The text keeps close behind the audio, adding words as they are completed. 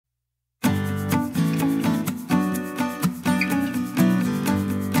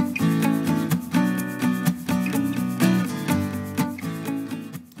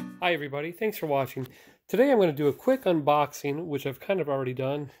Hi everybody, thanks for watching. Today I'm going to do a quick unboxing, which I've kind of already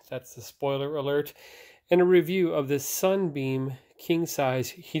done, that's the spoiler alert, and a review of this Sunbeam king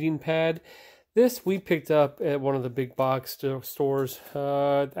size heating pad. This we picked up at one of the big box stores,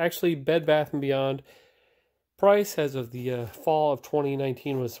 actually Bed Bath & Beyond. Price as of the fall of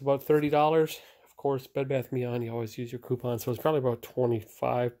 2019 was about $30. Of course, Bed Bath & Beyond, you always use your coupon, so it's probably about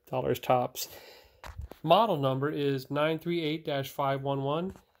 $25 tops. Model number is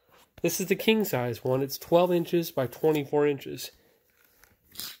 938-511. This is the king size one. It's 12 inches by 24 inches.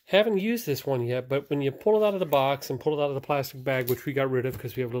 Haven't used this one yet, but when you pull it out of the box and pull it out of the plastic bag, which we got rid of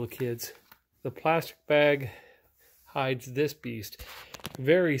because we have little kids, the plastic bag hides this beast.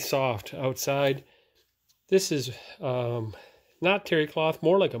 Very soft outside. This is not terry cloth,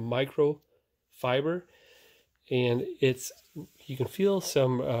 more like a micro fiber, and you can feel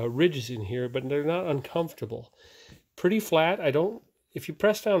some ridges in here, but they're not uncomfortable. Pretty flat. If you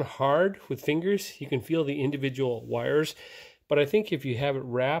press down hard with fingers, you can feel the individual wires, but I think if you have it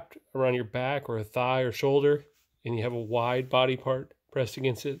wrapped around your back or a thigh or shoulder, and you have a wide body part pressed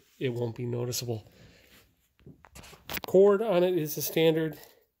against it, it won't be noticeable. Cord on it is the standard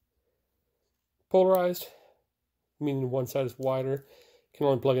polarized, meaning one side is wider. You can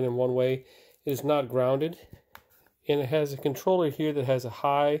only plug it in one way. It is not grounded, and it has a controller here that has a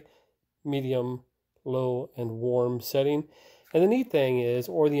high, medium, low, and warm setting. And the neat thing is,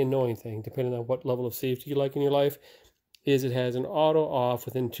 or the annoying thing, depending on what level of safety you like in your life, is it has an auto off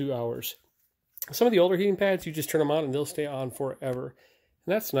within 2 hours. Some of the older heating pads, you just turn them on and they'll stay on forever.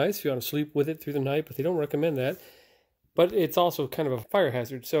 And that's nice if you want to sleep with it through the night, but they don't recommend that. But it's also kind of a fire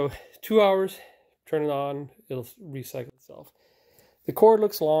hazard. So 2 hours, turn it on, it'll recycle itself. The cord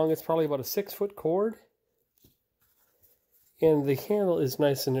looks long. It's probably about a 6-foot cord. And the handle is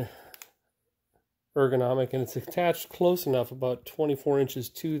nice and ergonomic, and it's attached close enough, about 24 inches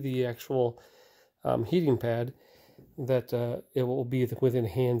to the actual heating pad, that it will be within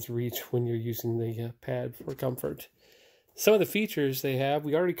hand's reach when you're using the pad for comfort. Some of the features they have,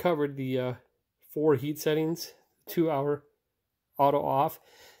 we already covered the 4 heat settings, 2-hour auto off.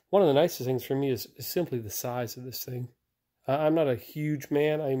 One of the nicest things for me is simply the size of this thing. I'm not a huge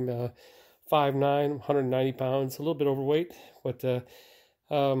man. I'm 5'9", 190 pounds, a little bit overweight, but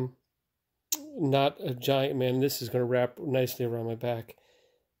not a giant man. This is going to wrap nicely around my back.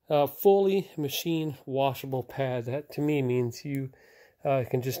 Fully machine washable pad. That to me means you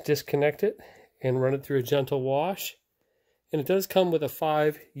can just disconnect it and run it through a gentle wash. And it does come with a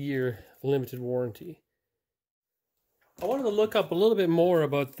 5-year limited warranty. I wanted to look up a little bit more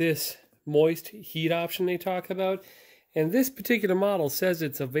about this moist heat option they talk about. And this particular model says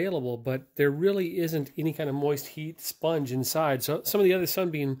it's available, but there really isn't any kind of moist heat sponge inside. So some of the other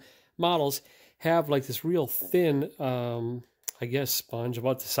Sunbeam models have like this real thin, I guess, sponge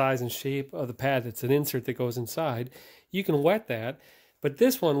about the size and shape of the pad. It's an insert that goes inside. You can wet that, but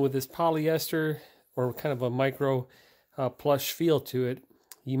this one with this polyester or kind of a micro plush feel to it,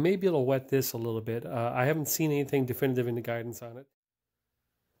 you may be able to wet this a little bit. I haven't seen anything definitive in the guidance on it.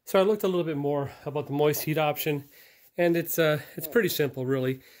 So I looked a little bit more about the moist heat option, and it's pretty simple,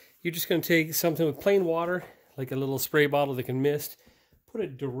 really. You're just going to take something with plain water, like a little spray bottle that can mist, put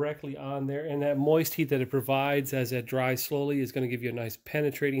it directly on there, and that moist heat that it provides as it dries slowly is going to give you a nice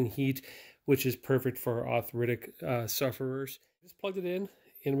penetrating heat, which is perfect for arthritic sufferers. Just plugged it in,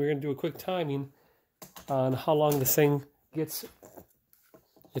 and we're going to do a quick timing on how long this thing gets.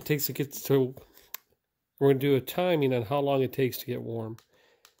 We're going to do a timing on how long it takes to get warm.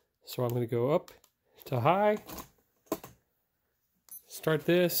 So I'm going to go up to high, start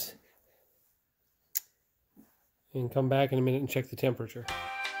this, and come back in a minute and check the temperature.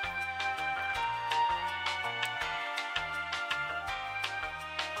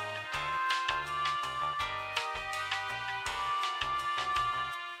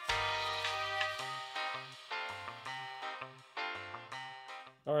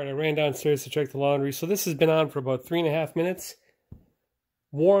 All right, I ran downstairs to check the laundry. So this has been on for about 3.5 minutes.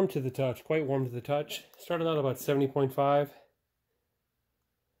 Warm to the touch, quite warm to the touch. Started out about 70.5,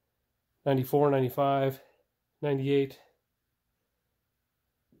 94, 95, 98.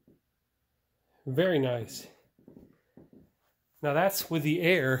 Very nice. Now that's with the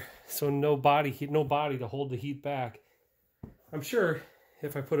air, so no body heat, no body to hold the heat back. I'm sure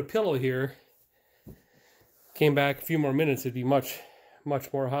if I put a pillow here, came back a few more minutes, it'd be much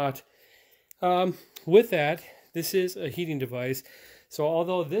more hot. With that, this is a heating device. So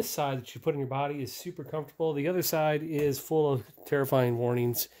although this side that you put in your body is super comfortable, the other side is full of terrifying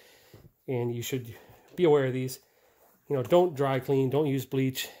warnings, and you should be aware of these. You know, don't dry clean, don't use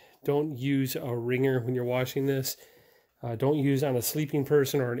bleach, don't use a wringer when you're washing this. Don't use on a sleeping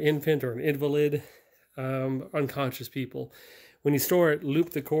person or an infant or an invalid, unconscious people. When you store it,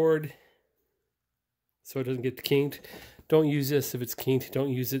 loop the cord so it doesn't get kinked. Don't use this if it's kinked.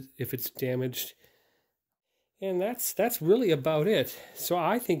 Don't use it if it's damaged. And that's really about it. So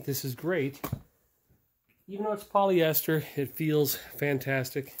I think this is great. Even though it's polyester, it feels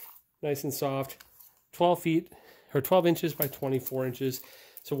fantastic. Nice and soft. 12 inches by 24 inches.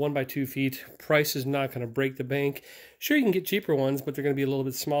 So 1 by 2 feet. Price is not going to break the bank. Sure, you can get cheaper ones, but they're going to be a little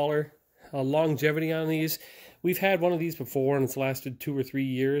bit smaller. Longevity on these. We've had one of these before, and it's lasted 2 or 3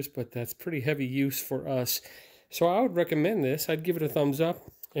 years, but that's pretty heavy use for us. So I would recommend this. I'd give it a thumbs up.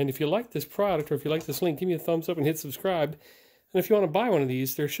 And if you like this product, or if you like this link, give me a thumbs up and hit subscribe. And if you want to buy one of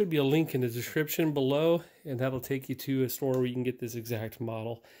these, there should be a link in the description below, and that'll take you to a store where you can get this exact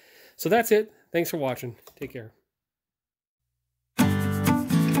model. So that's it. Thanks for watching. Take care.